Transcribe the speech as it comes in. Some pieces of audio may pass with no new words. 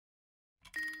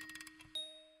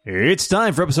It's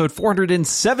time for episode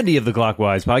 470 of the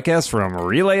Clockwise podcast from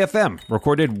Relay FM,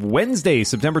 recorded Wednesday,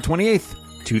 September 28th,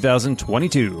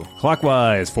 2022.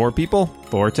 Clockwise, 4 people,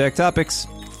 4 tech topics,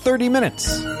 30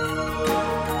 minutes.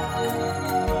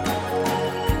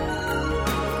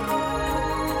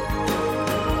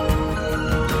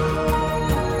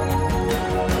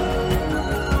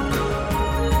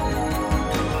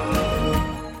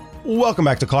 Welcome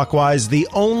back to Clockwise, the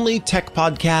only tech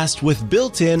podcast with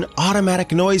built-in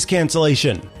automatic noise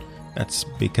cancellation. That's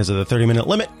because of the 30-minute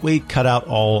limit. We cut out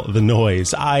all the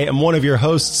noise. I am one of your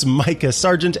hosts, Micah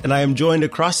Sargent, and I am joined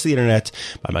across the internet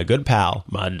by my good pal,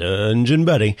 my dungeon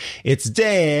buddy. It's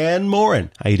Dan Morin.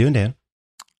 How you doing, Dan?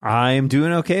 I'm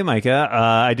doing okay, Micah.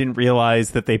 I didn't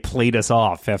realize that they played us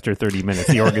off after 30 minutes.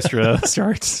 The orchestra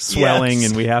starts swelling,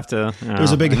 and we have to...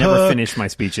 There's a big I never hook. finish my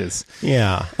speeches.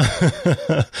 Yeah.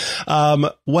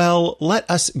 Well, let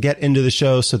us get into the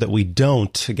show so that we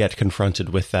don't get confronted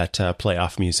with that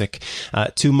playoff music.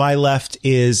 To my left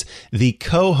is the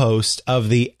co-host of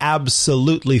the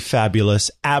absolutely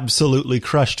fabulous, absolutely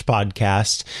crushed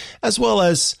podcast, as well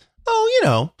as...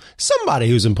 somebody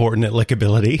who's important at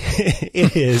Lickability.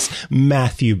 It is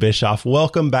Matthew Bischoff.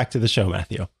 Welcome back to the show,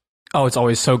 Matthew. Oh, it's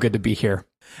always so good to be here.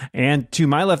 And to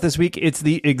my left this week, it's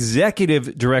the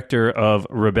executive director of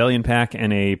Rebellion Pack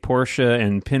and a Porsche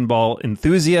and pinball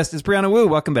enthusiast. It's Brianna Wu.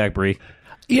 Welcome back, Bri.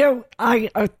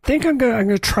 I think I'm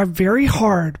gonna try very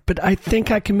hard, but I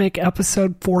think I can make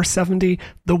episode 470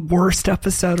 the worst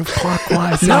episode of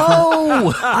Clockwise ever.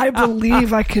 No! I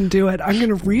believe I can do it. I'm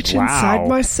gonna reach inside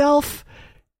myself,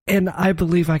 and I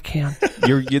believe I can.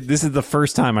 This is the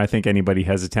first time I think anybody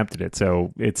has attempted it,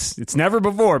 so it's never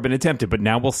before been attempted, but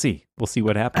now we'll see. We'll see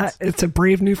what happens. It's a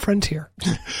brave new frontier.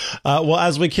 Well,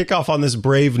 as we kick off on this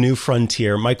brave new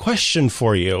frontier, my question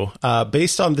for you,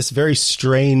 based on this very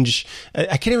strange,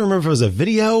 I can't even remember if it was a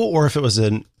video or if it was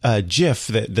a GIF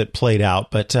that played out,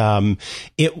 but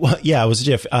it was a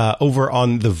GIF over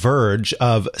on The Verge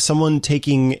of someone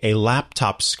taking a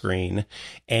laptop screen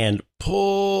and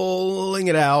pulling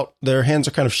it out. Their hands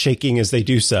are kind of shaking as they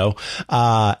do so,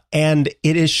 and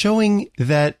it is showing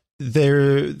that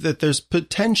there's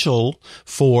potential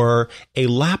for a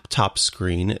laptop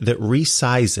screen that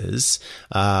resizes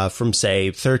from,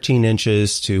 say, 13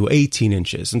 inches to 18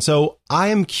 inches. And so I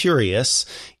am curious,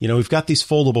 we've got these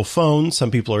foldable phones.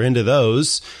 Some people are into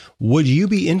those. Would you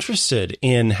be interested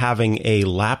in having a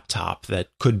laptop that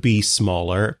could be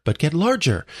smaller but get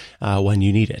larger when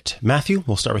you need it? Matthew,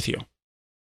 we'll start with you.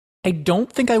 I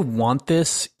don't think I want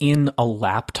this in a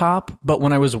laptop, but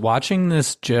when I was watching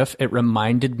this GIF,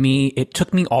 it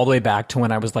took me all the way back to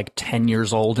when I was like 10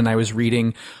 years old and I was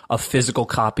reading a physical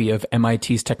copy of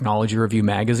MIT's Technology Review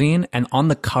magazine. And on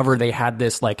the cover, they had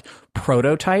this like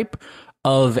prototype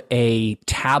of a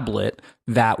tablet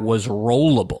that was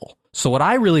rollable. So what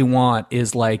I really want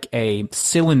is like a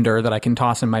cylinder that I can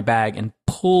toss in my bag and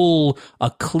pull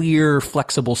a clear,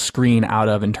 flexible screen out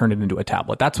of and turn it into a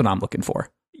tablet. That's what I'm looking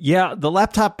for. Yeah, the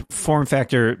laptop form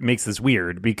factor makes this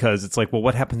weird because it's like, well,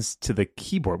 what happens to the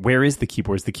keyboard? Where is the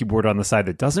keyboard? Is the keyboard on the side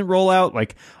that doesn't roll out?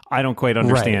 Like, I don't quite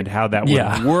understand how that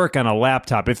would work on a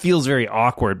laptop. It feels very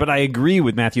awkward, but I agree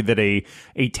with Matthew that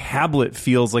a tablet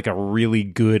feels like a really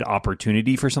good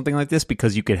opportunity for something like this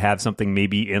because you could have something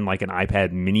maybe in like an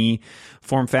iPad mini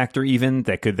form factor even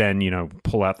that could then,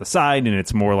 pull out the side and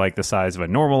it's more like the size of a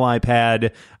normal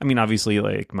iPad. I mean, obviously,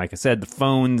 like Micah said, the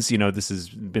phones, this has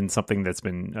been something that's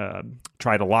been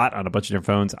tried a lot on a bunch of different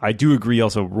phones. I do agree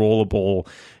also rollable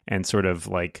and sort of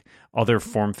like other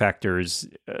form factors.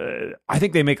 I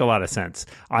think they make a lot of sense.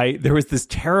 There was this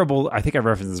terrible, I think I've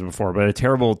referenced this before, but a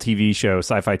terrible TV show,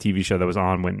 sci-fi TV show that was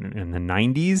on in the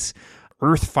 90s,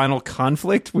 Earth Final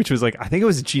Conflict, which was like, I think it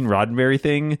was a Gene Roddenberry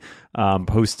thing,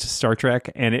 post Star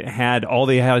Trek. And it had, all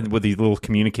they had were these little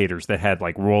communicators that had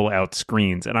like roll out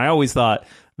screens. And I always thought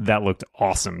that looked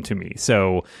awesome to me.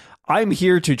 So I'm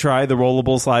here to try the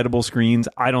rollable, slidable screens.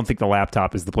 I don't think the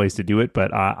laptop is the place to do it,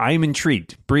 but I'm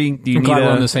intrigued. Bree, do you I'm need glad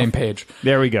we're on the same page.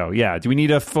 There we go. Yeah. Do we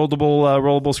need a foldable,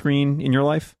 rollable screen in your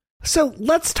life? So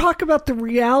let's talk about the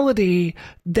reality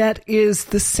that is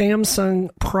the Samsung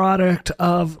product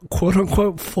of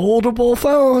quote-unquote foldable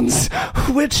phones,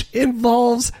 which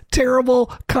involves terrible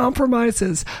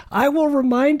compromises. I will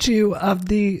remind you of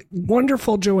the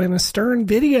wonderful Joanna Stern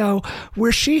video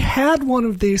where she had one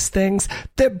of these things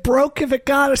that broke if it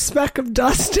got a speck of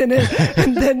dust in it,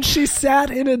 and then she sat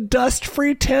in a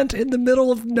dust-free tent in the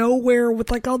middle of nowhere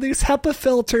with like all these HEPA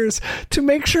filters to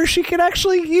make sure she could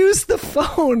actually use the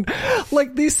phone.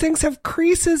 Like, these things have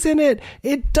creases in it.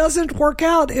 It doesn't work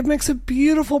out. It makes a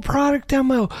beautiful product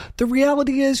demo. The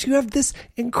reality is you have this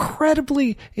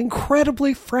incredibly,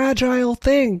 incredibly fragile fragile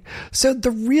thing. So the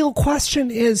real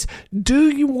question is, do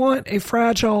you want a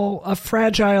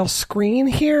fragile screen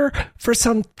here for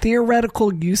some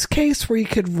theoretical use case where you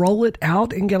could roll it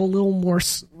out and get a little more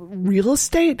real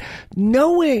estate,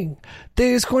 knowing that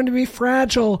it's going to be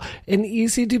fragile and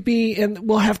easy to be, and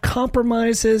will have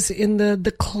compromises in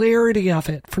the clarity of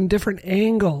it from different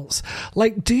angles?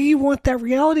 Like, do you want that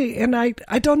reality? And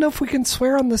I don't know if we can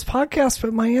swear on this podcast,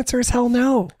 but my answer is hell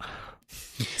no.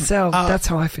 So that's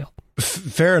how I feel.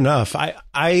 Fair enough. I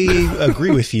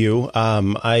agree with you.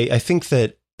 I think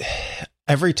that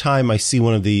every time I see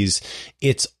one of these,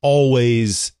 it's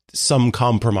always some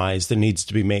compromise that needs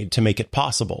to be made to make it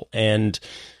possible. And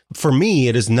for me,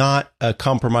 it is not a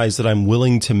compromise that I'm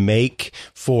willing to make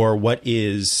for what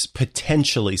is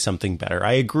potentially something better.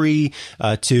 I agree,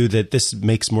 too, that this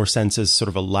makes more sense as sort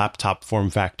of a laptop form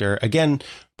factor. Again,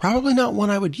 probably not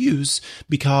one I would use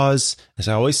because, as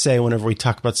I always say, whenever we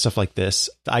talk about stuff like this,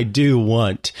 I do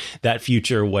want that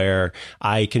future where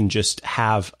I can just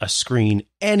have a screen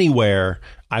anywhere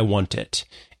I want it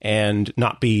and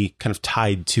not be kind of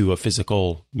tied to a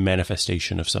physical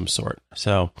manifestation of some sort.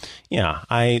 So, yeah,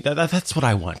 that's what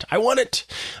I want. I want it.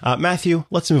 Matthew,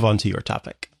 let's move on to your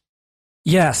topic.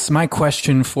 Yes, my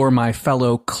question for my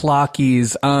fellow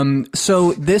clockies.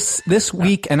 So this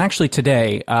week, and actually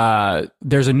today,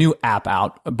 there's a new app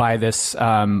out by this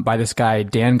guy,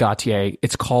 Dan Gauthier.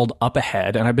 It's called Up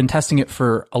Ahead, and I've been testing it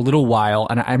for a little while,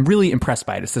 and I'm really impressed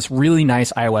by it. It's this really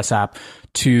nice iOS app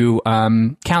to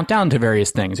count down to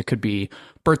various things. It could be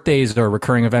birthdays or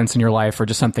recurring events in your life, or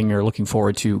just something you're looking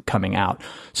forward to coming out.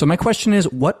 So my question is,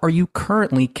 what are you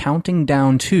currently counting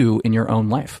down to in your own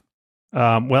life?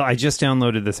 Well, I just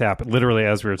downloaded this app literally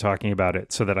as we were talking about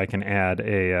it so that I can add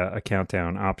a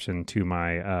countdown option to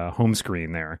my home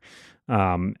screen there.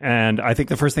 And I think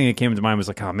the first thing that came to mind was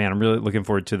like, oh man, I'm really looking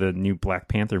forward to the new Black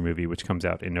Panther movie, which comes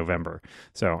out in November.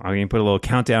 So I'm going to put a little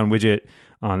countdown widget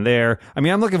on there. I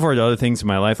mean, I'm looking forward to other things in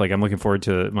my life. Like I'm looking forward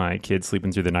to my kids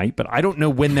sleeping through the night, but I don't know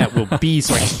when that will be,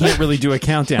 so I can't really do a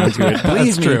countdown to it.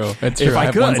 Believe me, true. It's true. I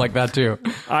have ones like that too.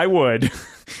 I would.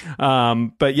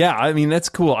 But yeah, I mean, that's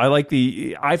cool.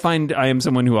 I find I am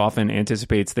someone who often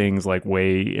anticipates things like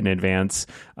way in advance,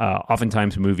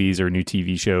 oftentimes movies or new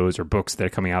TV shows or books that are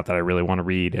coming out that I really want to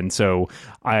read. And so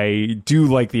I do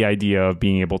like the idea of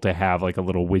being able to have like a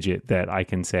little widget that I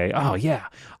can say, oh yeah,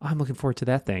 I'm looking forward to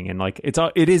that thing. And like,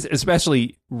 it is,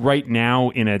 especially right now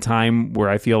in a time where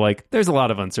I feel like there's a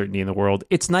lot of uncertainty in the world.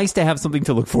 It's nice to have something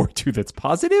to look forward to that's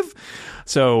positive.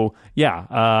 So yeah,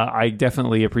 I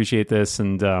definitely appreciate this.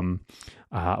 And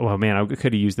well, man, I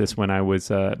could have used this when I was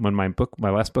when my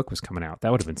last book was coming out.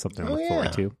 That would have been something to look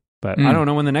forward to. But I don't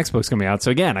know when the next book's coming out.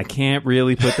 So again, I can't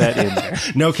really put that in there.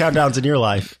 No countdowns in your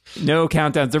life. No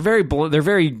countdowns. They're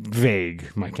very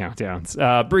vague, my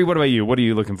countdowns. Bree, what about you? What are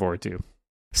you looking forward to?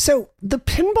 So the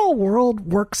pinball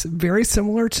world works very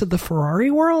similar to the Ferrari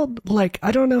world. Like,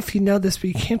 I don't know if you know this, but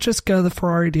you can't just go to the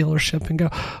Ferrari dealership and go,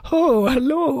 oh,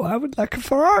 hello, I would like a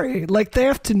Ferrari. Like, they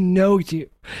have to know you.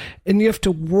 And you have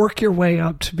to work your way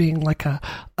up to being like a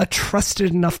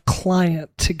trusted enough client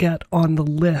to get on the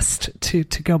list to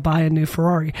go buy a new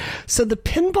Ferrari. So the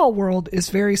pinball world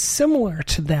is very similar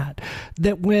to that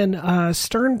when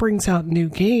Stern brings out new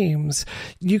games,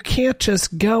 you can't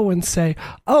just go and say,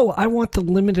 oh, I want the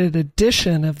limited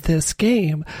edition of this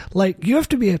game. Like, you have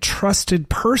to be a trusted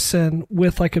person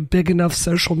with like a big enough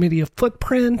social media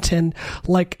footprint and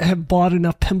like have bought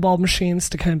enough pinball machines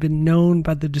to kind of be known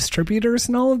by the distributors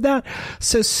and all of that.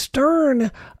 So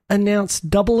Stern announced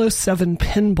 007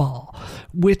 Pinball,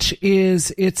 which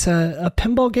is it's a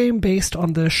pinball game based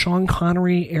on the Sean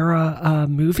Connery era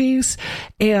movies,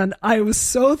 and I was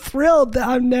so thrilled that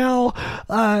I'm now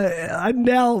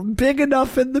big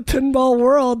enough in the pinball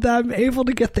world that I'm able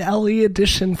to get the LE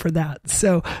edition for that.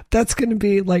 So that's going to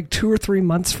be like 2 or 3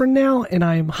 months from now, and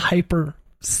I am hyper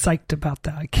psyched about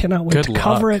that. I cannot wait to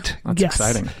cover it. That's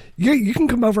exciting. You can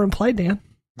come over and play, Dan.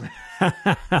 All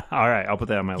right, I'll put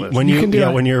that on my list. When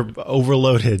you're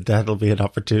overloaded, that'll be an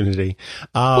opportunity.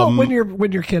 Well, when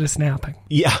your kid is napping.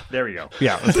 Yeah, there we go.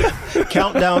 Yeah,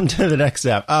 countdown to the next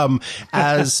step.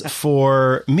 As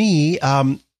for me,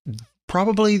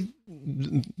 probably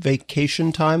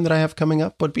vacation time that I have coming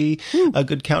up would be a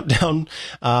good countdown.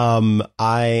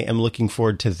 I am looking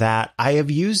forward to that. I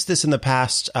have used this in the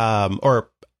past, or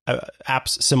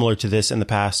apps similar to this in the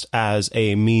past as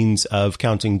a means of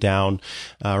counting down.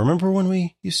 Remember when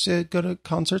we used to go to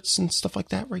concerts and stuff like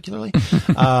that regularly?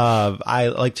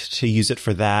 I liked to use it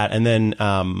for that. And then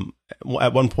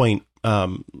at one point,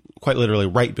 quite literally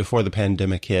right before the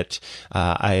pandemic hit,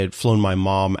 I had flown my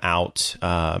mom out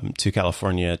to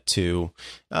California to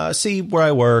see where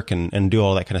I work and do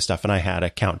all that kind of stuff. And I had a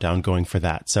countdown going for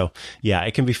that. So yeah,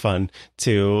 it can be fun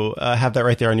to have that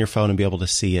right there on your phone and be able to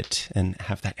see it and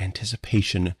have that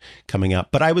anticipation coming up.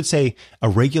 But I would say a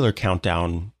regular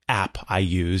countdown app I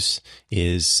use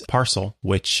is Parcel,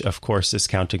 which of course is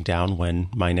counting down when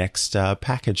my next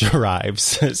package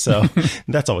arrives. So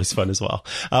that's always fun as well.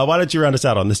 Why don't you round us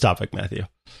out on this topic, Matthew?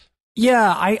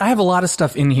 Yeah, I have a lot of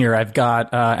stuff in here. I've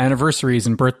got anniversaries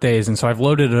and birthdays, and so I've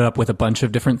loaded it up with a bunch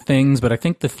of different things. But I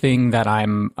think the thing that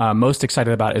I'm most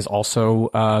excited about is also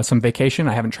some vacation.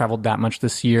 I haven't traveled that much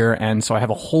this year, and so I have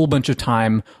a whole bunch of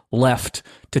time left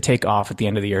to take off at the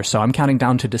end of the year. So I'm counting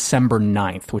down to December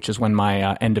 9th, which is when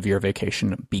my end-of-year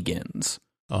vacation begins.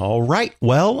 All right.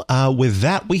 Well, with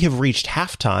that, we have reached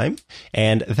halftime,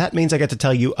 and that means I get to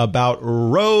tell you about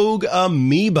Rogue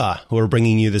Amoeba, who are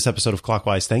bringing you this episode of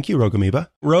Clockwise. Thank you, Rogue Amoeba.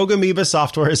 Rogue Amoeba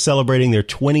Software is celebrating their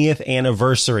 20th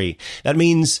anniversary. That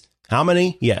means how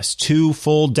many? Yes, 2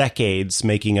 full decades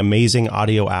making amazing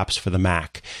audio apps for the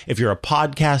Mac. If you're a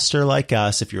podcaster like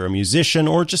us, if you're a musician,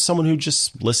 or just someone who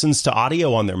just listens to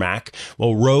audio on their Mac,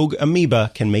 well, Rogue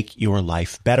Amoeba can make your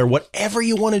life better. Whatever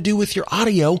you want to do with your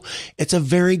audio, it's a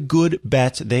very good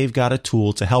bet. They've got a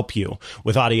tool to help you.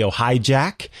 With Audio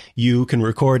Hijack, you can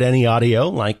record any audio,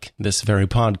 like this very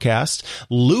podcast.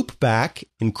 Loopback,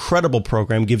 incredible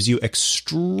program, gives you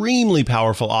extremely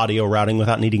powerful audio routing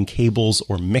without needing cables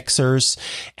or mixers.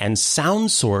 And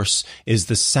SoundSource is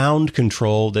the sound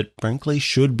control that frankly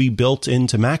should be built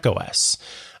into macOS.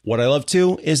 What I love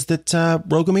too is that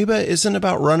Rogue Amoeba isn't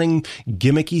about running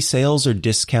gimmicky sales or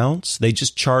discounts. They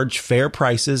just charge fair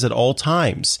prices at all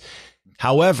times.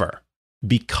 However,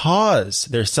 because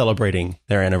they're celebrating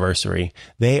their anniversary,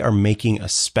 they are making a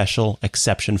special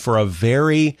exception for a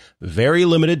very, very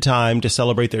limited time to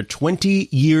celebrate their 20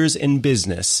 years in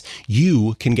business.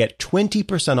 You can get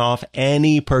 20% off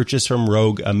any purchase from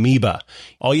Rogue Amoeba.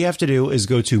 All you have to do is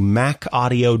go to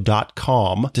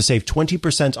macaudio.com to save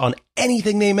 20% on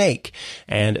anything they make.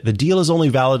 And the deal is only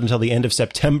valid until the end of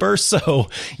September, so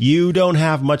you don't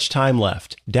have much time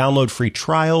left. Download free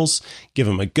trials, give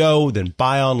them a go, then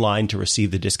buy online to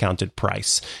receive the discounted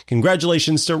price.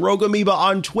 Congratulations to Rogue Amoeba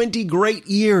on 20 great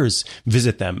years.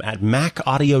 Visit them at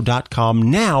macaudio.com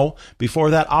now before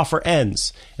that offer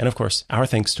ends. And of course, our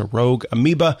thanks to Rogue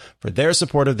Amoeba for their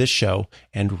support of this show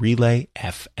and Relay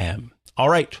FM. All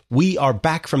right, we are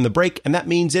back from the break, and that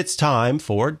means it's time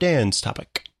for Dan's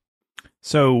topic.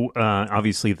 So,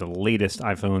 obviously, the latest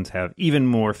iPhones have even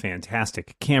more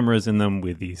fantastic cameras in them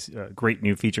with these great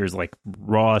new features like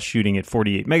RAW shooting at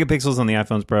 48 megapixels on the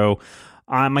iPhones Pro.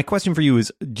 My question for you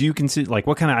is, do you consider, like,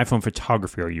 what kind of iPhone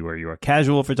photographer are you? Are you a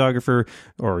casual photographer,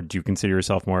 or do you consider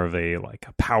yourself more of a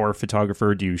power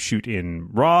photographer? Do you shoot in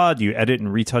RAW? Do you edit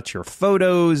and retouch your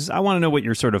photos? I want to know what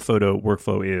your sort of photo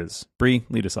workflow is. Bree,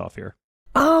 lead us off here.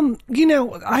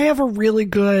 I have a really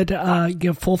good,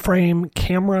 full frame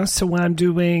camera. So when I'm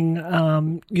doing,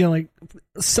 like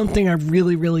something I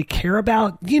really, really care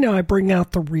about, I bring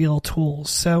out the real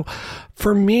tools. So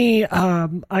for me,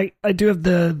 I do have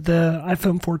the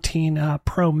iPhone 14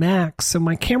 Pro Max. So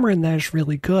my camera in that is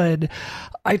really good.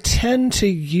 I tend to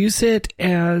use it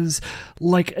as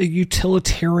like a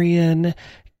utilitarian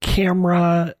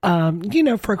camera,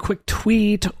 for a quick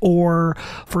tweet or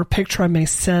for a picture I may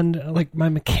send like my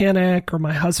mechanic or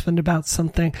my husband about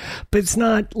something, but it's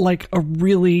not like a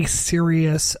really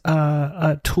serious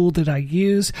tool that I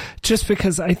use, just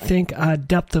because I think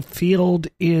depth of field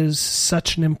is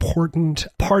such an important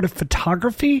part of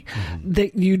photography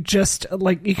that you just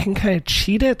you can kind of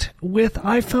cheat it with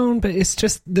iPhone, but it's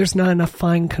just there's not enough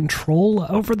fine control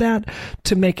over that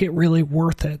to make it really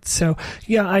worth it. So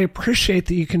yeah, I appreciate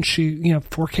that you can shoot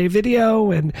 4K video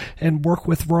and work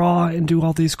with RAW and do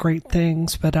all these great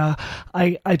things, but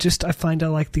I find I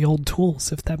like the old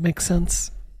tools, if that makes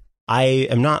sense. I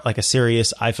am not like a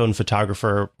serious iPhone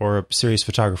photographer or a serious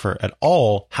photographer at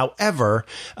all. However,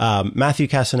 Matthew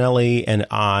Casanelli and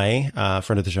I,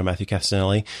 friend of the show, Matthew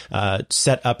Casanelli,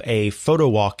 set up a photo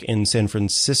walk in San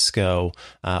Francisco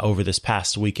over this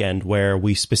past weekend where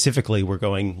we specifically we're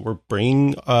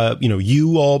bringing,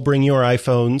 you all bring your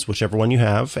iPhones, whichever one you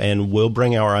have, and we'll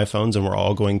bring our iPhones, and we're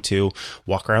all going to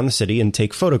walk around the city and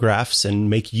take photographs and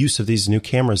make use of these new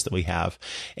cameras that we have.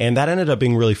 And that ended up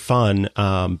being really fun,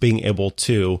 being able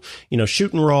to,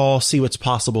 shoot in RAW, see what's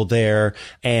possible there.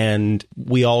 And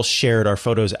we all shared our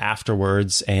photos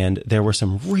afterwards. And there were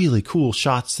some really cool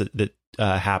shots that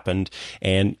happened,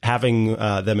 and having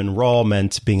them in RAW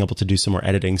meant being able to do some more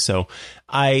editing. So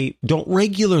I don't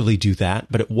regularly do that,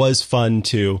 but it was fun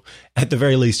to, at the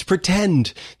very least,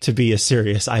 pretend to be a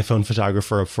serious iPhone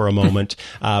photographer for a moment.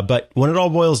 But when it all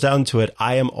boils down to it,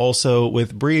 I am also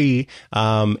with Bree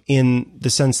in the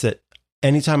sense that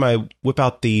anytime I whip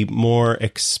out the more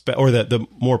the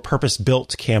more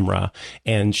purpose-built camera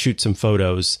and shoot some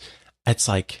photos, it's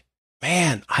like,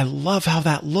 man, I love how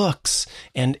that looks.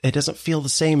 And it doesn't feel the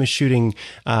same as shooting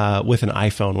with an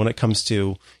iPhone when it comes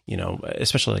to,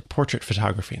 especially like portrait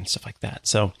photography and stuff like that.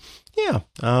 So yeah,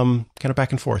 kind of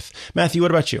back and forth. Matthew,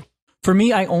 what about you? For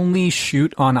me, I only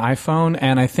shoot on iPhone,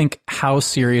 and I think how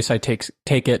serious I take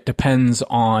it depends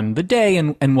on the day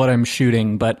and what I'm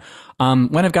shooting. But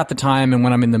when I've got the time and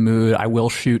when I'm in the mood, I will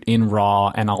shoot in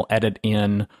RAW, and I'll edit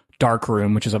in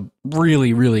Darkroom, which is a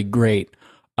really, really great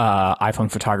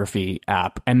iPhone photography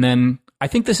app. And then I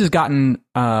think this has gotten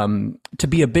to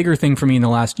be a bigger thing for me in the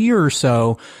last year or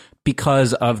so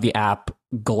because of the app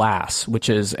Glass, which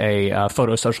is a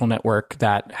photo social network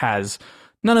that has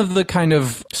none of the kind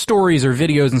of stories or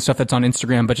videos and stuff that's on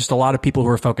Instagram, but just a lot of people who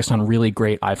are focused on really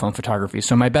great iPhone photography.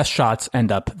 So my best shots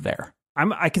end up there.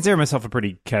 I consider myself a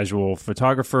pretty casual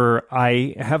photographer.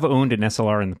 I have owned an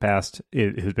SLR in the past.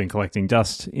 It has been collecting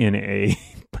dust in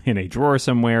a drawer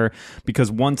somewhere,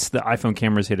 because once the iPhone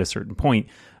cameras hit a certain point,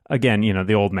 again,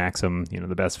 the old maxim,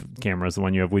 the best camera is the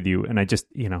one you have with you. And I just,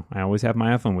 I always have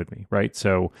my iPhone with me, right?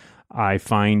 So I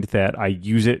find that I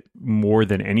use it more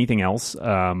than anything else.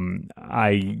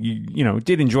 I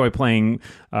did enjoy playing,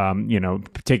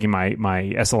 taking my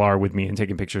SLR with me and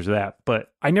taking pictures of that. But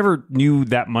I never knew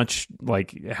that much,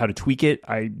 like, how to tweak it.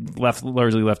 I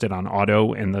largely left it on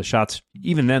auto, and the shots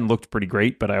even then looked pretty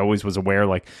great. But I always was aware,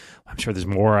 like, I'm sure there's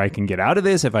more I can get out of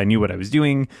this if I knew what I was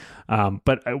doing.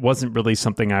 But it wasn't really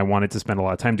something I wanted to spend a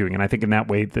lot of time doing. And I think in that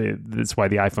way, that's why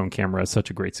the iPhone camera is such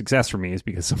a great success for me, is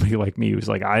because somebody like me who's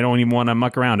like, I don't even want to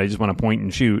muck around. I just want to point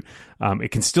and shoot.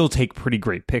 It can still take pretty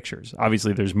great pictures.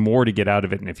 Obviously, there's more to get out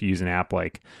of it. And if you use an app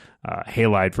like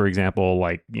Halide, for example,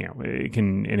 like, it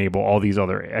can enable all these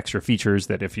other extra features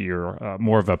that if you're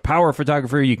more of a power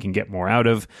photographer, you can get more out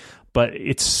of. But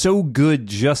it's so good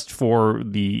just for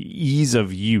the ease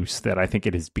of use that I think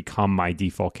it has become my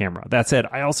default camera. That said,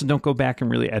 I also don't go back and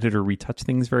really edit or retouch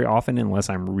things very often unless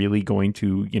I'm really going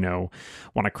to,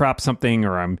 want to crop something,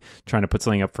 or I'm trying to put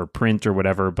something up for print or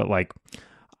whatever. But like,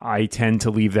 I tend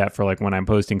to leave that for like when I'm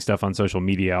posting stuff on social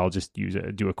media. I'll just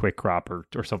do a quick crop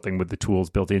or something with the tools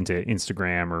built into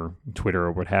Instagram or Twitter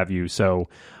or what have you. So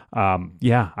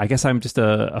I guess I'm just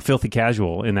a filthy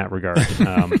casual in that regard.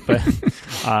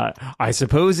 But I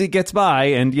suppose it gets by.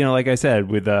 And, like I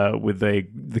said, with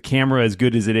the camera as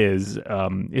good as it is,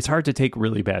 it's hard to take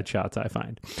really bad shots, I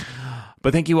find.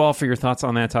 But thank you all for your thoughts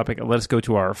on that topic. Let us go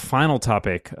to our final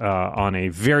topic on a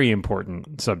very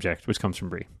important subject, which comes from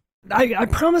Bree. I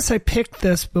promise I picked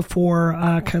this before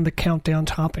kind of the countdown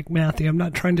topic, Matthew. I'm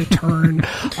not trying to turn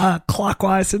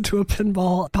clockwise into a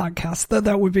pinball podcast, though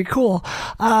that would be cool.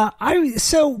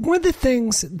 So one of the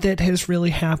things that has really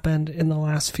happened in the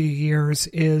last few years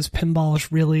is pinball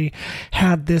has really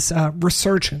had this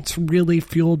resurgence, really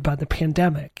fueled by the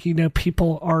pandemic.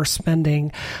 People are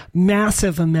spending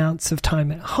massive amounts of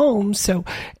time at home, so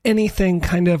anything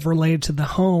kind of related to the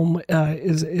home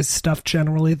is stuff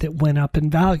generally that went up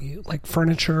in value, like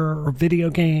furniture or video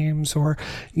games or,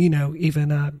 even,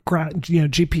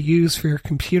 GPUs for your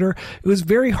computer. It was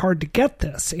very hard to get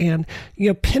this. And,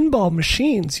 pinball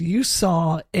machines, you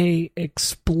saw a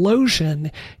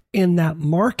explosion in that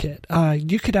market.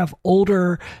 You could have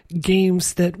older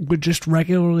games that would just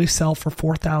regularly sell for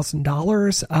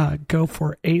 $4,000, go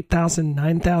for $8,000,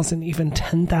 $9,000, even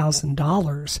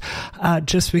 $10,000,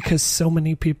 just because so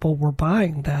many people were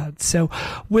buying that. So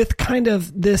with kind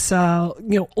of this,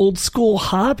 old school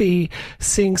hobby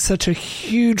seeing such a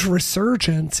huge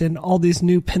resurgence and all these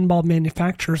new pinball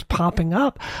manufacturers popping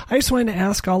up, I just wanted to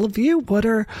ask all of you, what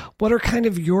are kind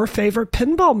of your favorite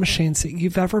pinball machines that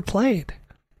you've ever played?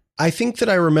 I think that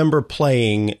I remember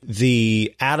playing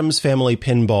the Addams Family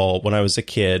pinball when I was a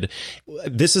kid.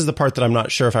 This is the part that I'm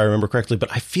not sure if I remember correctly,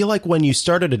 but I feel like when you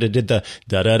started it did the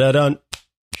da-da-da-dun.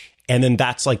 And then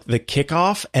that's like the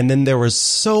kickoff. And then there was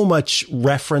so much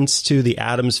reference to the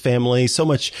Addams Family, so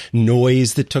much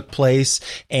noise that took place.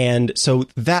 And so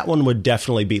that one would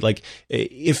definitely be like,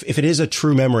 if it is a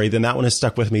true memory, then that one has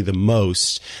stuck with me the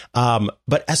most.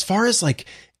 But as far as like,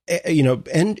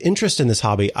 and interest in this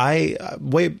hobby,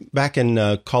 way back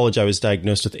in college, I was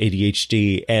diagnosed with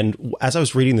ADHD. And as I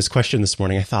was reading this question this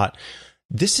morning, I thought,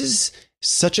 this is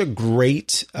such a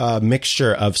great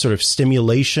mixture of sort of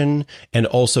stimulation and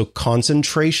also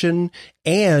concentration.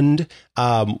 And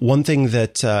one thing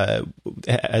that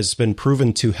has been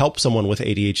proven to help someone with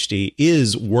ADHD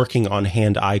is working on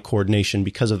hand-eye coordination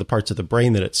because of the parts of the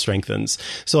brain that it strengthens.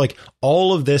 So like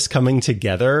all of this coming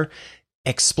together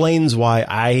explains why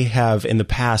I have in the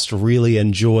past really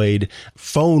enjoyed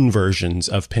phone versions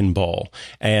of pinball.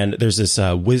 And there's this,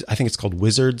 I think it's called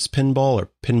Wizards Pinball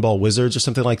or Pinball Wizards or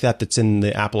something like that that's in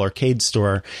the Apple Arcade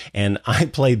store. And I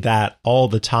played that all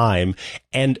the time.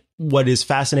 And what is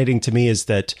fascinating to me is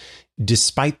that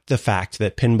despite the fact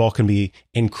that pinball can be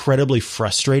incredibly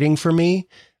frustrating for me,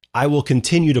 I will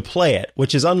continue to play it,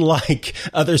 which is unlike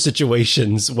other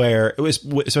situations where,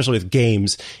 especially with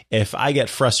games, if I get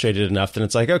frustrated enough, then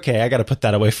it's like, okay, I got to put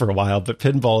that away for a while. But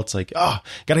pinball, it's like, oh,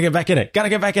 got to get back in it. Got to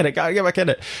get back in it. Got to get back in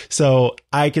it. So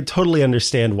I could totally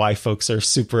understand why folks are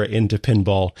super into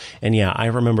pinball. And yeah, I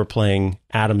remember playing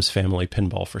Addams Family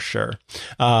pinball for sure.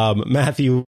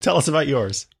 Matthew, tell us about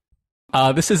yours.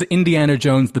 This is Indiana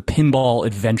Jones, The Pinball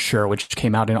Adventure, which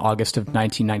came out in August of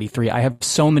 1993. I have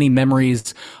so many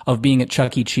memories of being at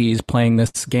Chuck E. Cheese playing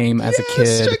this game as a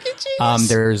kid.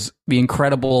 There's the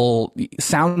incredible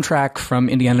soundtrack from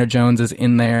Indiana Jones is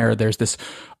in there. There's this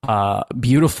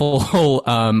beautiful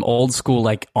old school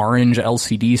like orange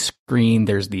LCD screen.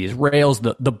 There's these rails.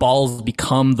 The balls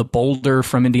become the boulder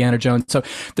from Indiana Jones. So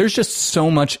there's just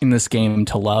so much in this game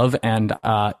to love, and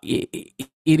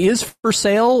it is for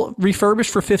sale,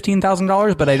 refurbished for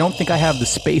 $15,000, but I don't think I have the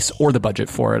space or the budget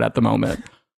for it at the moment.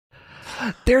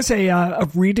 There's a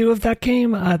redo of that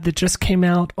game that just came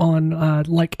out on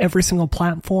like every single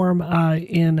platform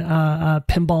in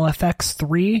Pinball FX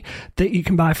 3 that you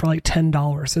can buy for like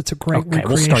 $10. It's a great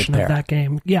recreation of that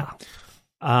game. Yeah.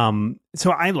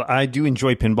 So I do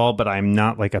enjoy pinball, but I'm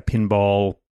not like a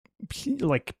pinball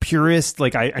like purist.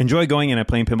 Like I enjoy going and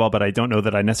playing pinball, but I don't know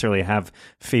that I necessarily have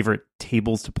favorite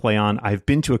tables to play on. I've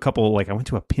been to a couple, like I went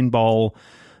to a pinball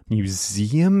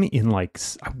museum in like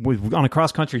on a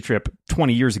cross-country trip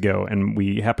 20 years ago, and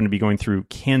we happened to be going through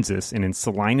Kansas, and in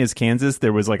Salinas, Kansas,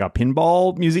 there was like a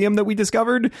pinball museum that we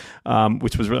discovered,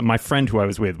 which was my friend who I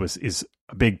was with is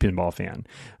a big pinball fan.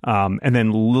 And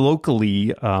then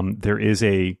locally, there is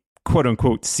a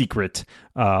quote-unquote secret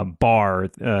bar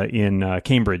in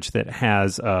Cambridge that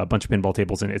has a bunch of pinball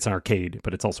tables in it. It's an arcade,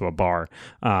 but it's also a bar,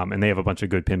 and they have a bunch of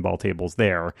good pinball tables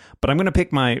there. But I'm going to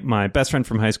pick my best friend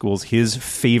from high school's his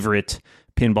favorite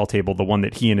pinball table, the one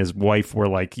that he and his wife were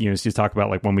like, just talk about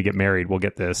like when we get married, we'll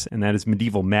get this, and that is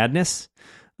Medieval Madness.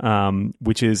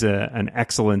 Which is an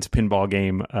excellent pinball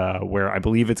game where I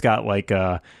believe it's got like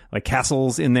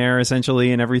castles in there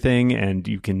essentially and everything, and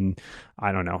you can,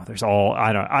 I don't know,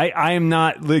 I am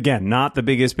not, again, not the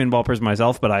biggest pinball person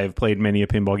myself, but I have played many a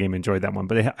pinball game, enjoyed that one.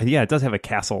 But it does have a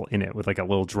castle in it with like a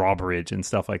little drawbridge and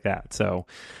stuff like that. So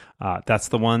that's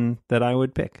the one that I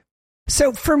would pick.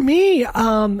 So for me,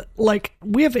 like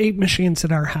we have 8 machines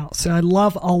in our house, and I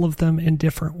love all of them in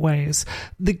different ways.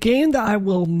 The game that I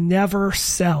will never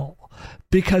sell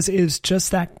because it is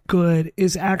just that good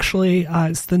is actually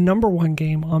it's the #1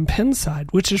 game on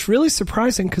Pinside, which is really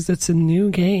surprising because it's a new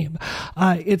game.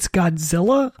 It's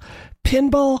Godzilla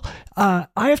Pinball. I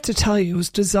have to tell you, it was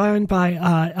designed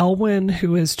by Elwin,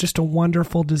 who is just a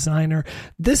wonderful designer.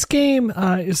 This game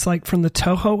is like from the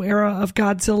Toho era of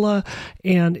Godzilla,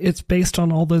 and it's based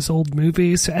on all those old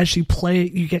movies. So as you play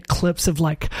it, you get clips of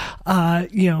like,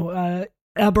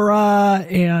 Ebera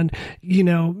and,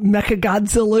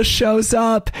 Mechagodzilla shows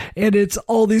up, and it's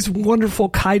all these wonderful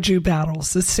kaiju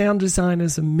battles. The sound design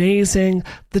is amazing.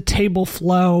 The table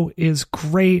flow is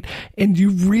great. And you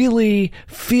really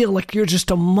feel like you're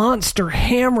just a monster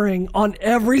hammering on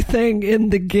everything in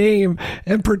the game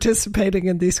and participating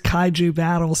in these kaiju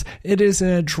battles. It is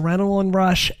an adrenaline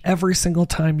rush every single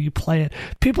time you play it.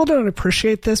 People don't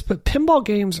appreciate this, but pinball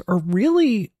games are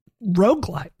really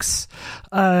roguelikes,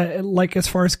 like as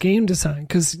far as game design,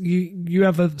 because you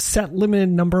have a set limited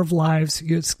number of lives.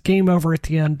 It's game over at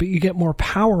the end, but you get more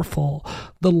powerful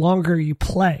the longer you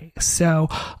play. So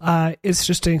it's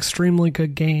just an extremely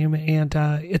good game, and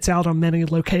it's out on many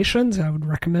locations. I would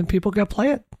recommend people go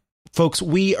play it. Folks,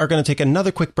 we are going to take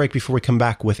another quick break before we come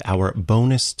back with our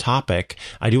bonus topic.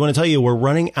 I do want to tell you we're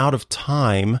running out of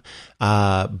time,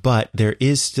 but there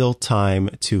is still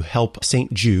time to help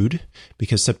St. Jude,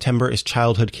 because September is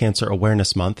Childhood Cancer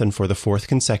Awareness Month, and for the 4th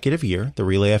consecutive year, the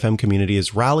Relay FM community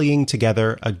is rallying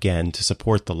together again to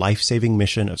support the life-saving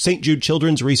mission of St. Jude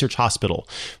Children's Research Hospital,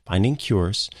 finding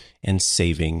cures and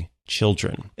saving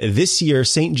children. This year,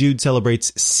 St. Jude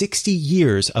celebrates 60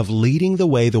 years of leading the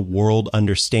way the world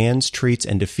understands, treats,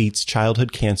 and defeats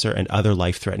childhood cancer and other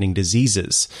life-threatening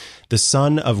diseases. The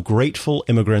son of grateful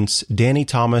immigrants, Danny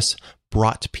Thomas,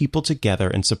 brought people together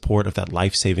in support of that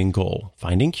life-saving goal,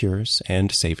 finding cures and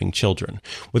saving children.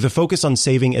 With a focus on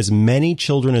saving as many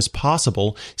children as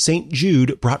possible, St.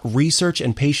 Jude brought research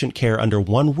and patient care under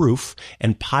one roof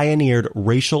and pioneered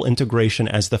racial integration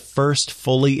as the first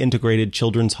fully integrated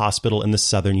children's hospital in the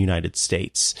southern United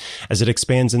States. As it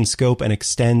expands in scope and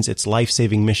extends its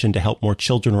life-saving mission to help more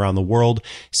children around the world,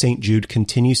 St. Jude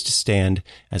continues to stand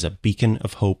as a beacon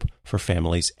of hope for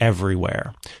families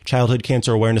everywhere. Childhood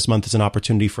Cancer Awareness Month is an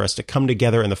opportunity for us to come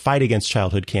together in the fight against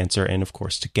childhood cancer, and of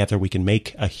course, together we can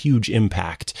make a huge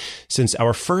impact. Since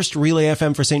our first Relay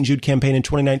FM for St. Jude campaign in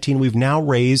 2019, we've now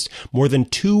raised more than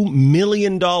 $2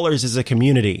 million as a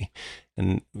community.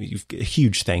 And a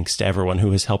huge thanks to everyone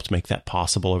who has helped make that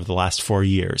possible over the last 4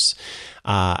 years.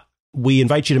 We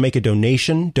invite you to make a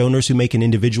donation. Donors who make an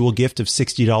individual gift of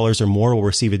 $60 or more will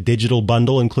receive a digital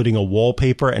bundle, including a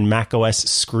wallpaper and macOS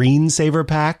screensaver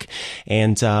pack.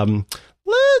 And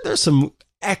there's some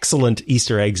excellent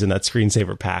Easter eggs in that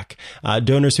screensaver pack.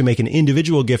 Donors who make an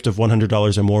individual gift of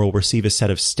 $100 or more will receive a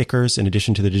set of stickers in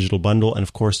addition to the digital bundle. And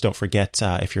of course, don't forget,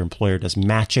 if your employer does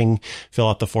matching, fill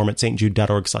out the form at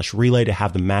stjude.org/relay to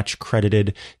have the match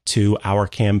credited to our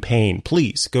campaign.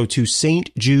 Please go to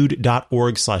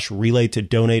stjude.org/relay to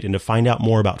donate and to find out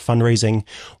more about fundraising.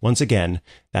 Once again,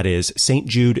 that is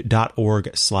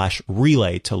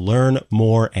stjude.org/relay to learn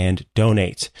more and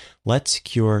donate. Let's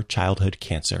cure childhood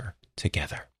cancer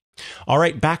together. All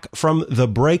right, back from the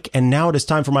break, and now it is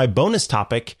time for my bonus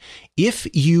topic. If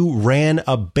you ran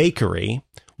a bakery,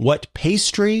 what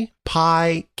pastry,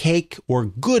 pie, cake, or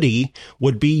goodie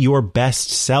would be your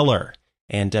best seller?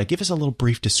 And give us a little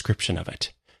brief description of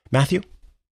it. Matthew?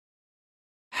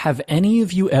 Have any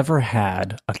of you ever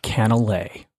had a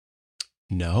cannelé?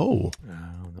 No.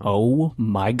 Oh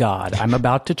my God, I'm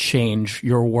about to change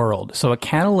your world. So a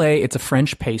cannelé, it's a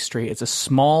French pastry. It's a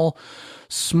small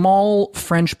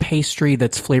French pastry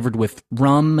that's flavored with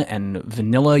rum and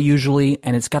vanilla usually.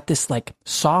 And it's got this like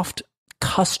soft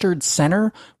custard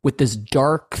center with this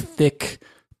dark, thick,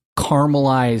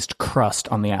 caramelized crust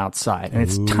on the outside. And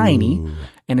it's tiny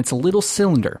and it's a little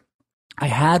cylinder. I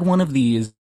had one of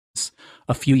these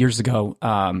a few years ago,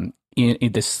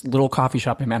 in this little coffee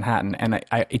shop in Manhattan, and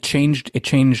it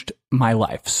changed my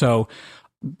life. So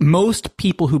most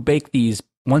people who bake these,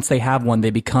 once they have one, they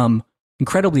become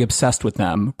incredibly obsessed with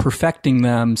them, perfecting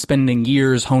them, spending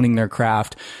years honing their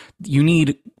craft. You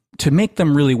need to make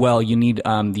them really well. You need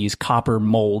these copper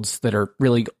molds that are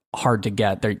really hard to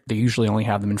get. They usually only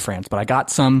have them in France, but I got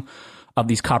some of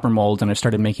these copper molds, and I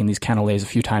started making these cannelés a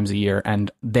few times a year, and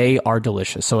they are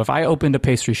delicious. So if I opened a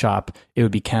pastry shop, it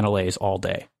would be cannelés all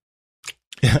day.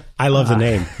 I love the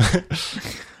name.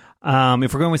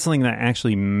 If we're going with something that I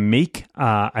actually make,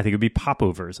 I think it would be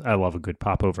popovers. I love a good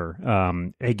popover.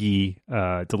 Eggy,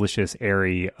 delicious,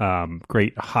 airy,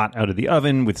 great hot out of the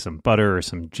oven with some butter or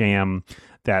some jam.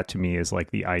 That to me is like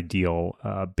the ideal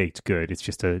baked good. It's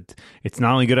just it's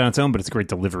not only good on its own, but it's a great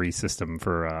delivery system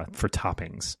for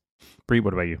toppings. Bree,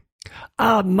 what about you?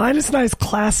 Mine is not as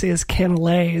classy as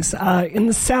cannelés. In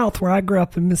the South, where I grew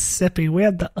up in Mississippi, we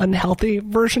had the unhealthy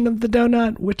version of the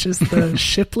donut, which is the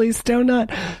Shipley's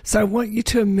donut. So I want you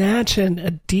to imagine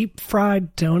a deep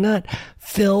fried donut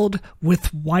filled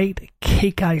with white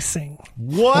cake icing.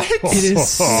 What? It is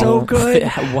so good.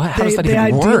 How does that they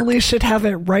even work? ideally should have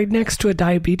it right next to a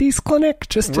diabetes clinic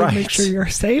just to make sure you're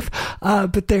safe.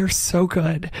 But they're so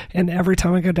good. And every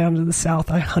time I go down to the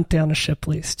South, I hunt down a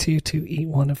Shipley's to eat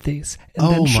one of these.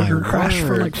 And then sugar crash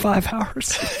for like 5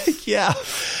 hours. Yeah.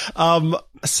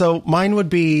 So mine would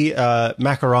be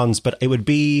macarons, but it would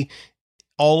be,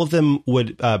 all of them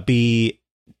would be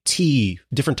tea,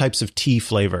 different types of tea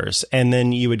flavors. And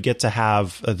then you would get to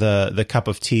have the cup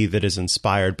of tea that is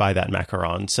inspired by that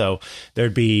macaron. So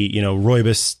there'd be,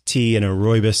 rooibos tea and a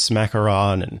rooibos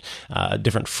macaron, and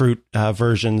different fruit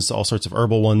versions, all sorts of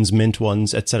herbal ones, mint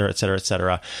ones, et cetera, et cetera, et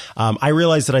cetera. I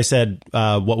realized that I said,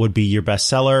 what would be your best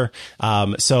seller?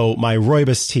 So my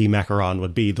rooibos tea macaron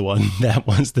would be the one that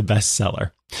was the best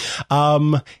seller.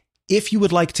 If you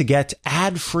would like to get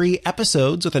ad-free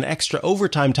episodes with an extra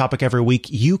overtime topic every week,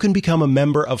 you can become a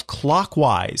member of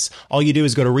Clockwise. All you do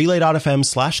is go to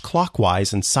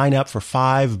relay.fm/clockwise and sign up for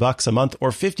 $5 a month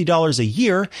or $50 a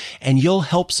year, and you'll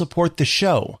help support the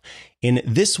show. In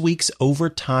this week's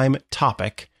overtime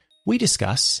topic, we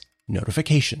discuss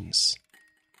notifications.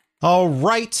 All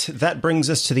right, that brings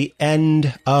us to the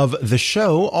end of the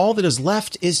show. All that is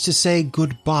left is to say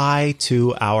goodbye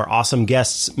to our awesome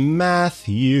guests,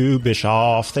 Matthew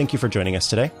Bischoff. Thank you for joining us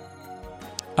today.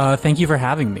 Thank you for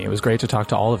having me. It was great to talk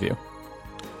to all of you.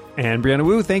 And Brianna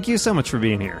Wu, thank you so much for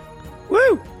being here.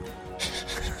 Woo!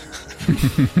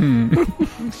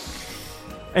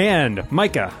 And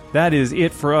Micah, that is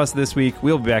it for us this week.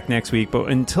 We'll be back next week.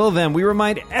 But until then, we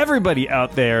remind everybody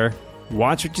out there,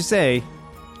 watch what you say.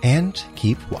 And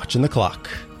keep watching the clock.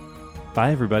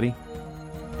 Bye, everybody.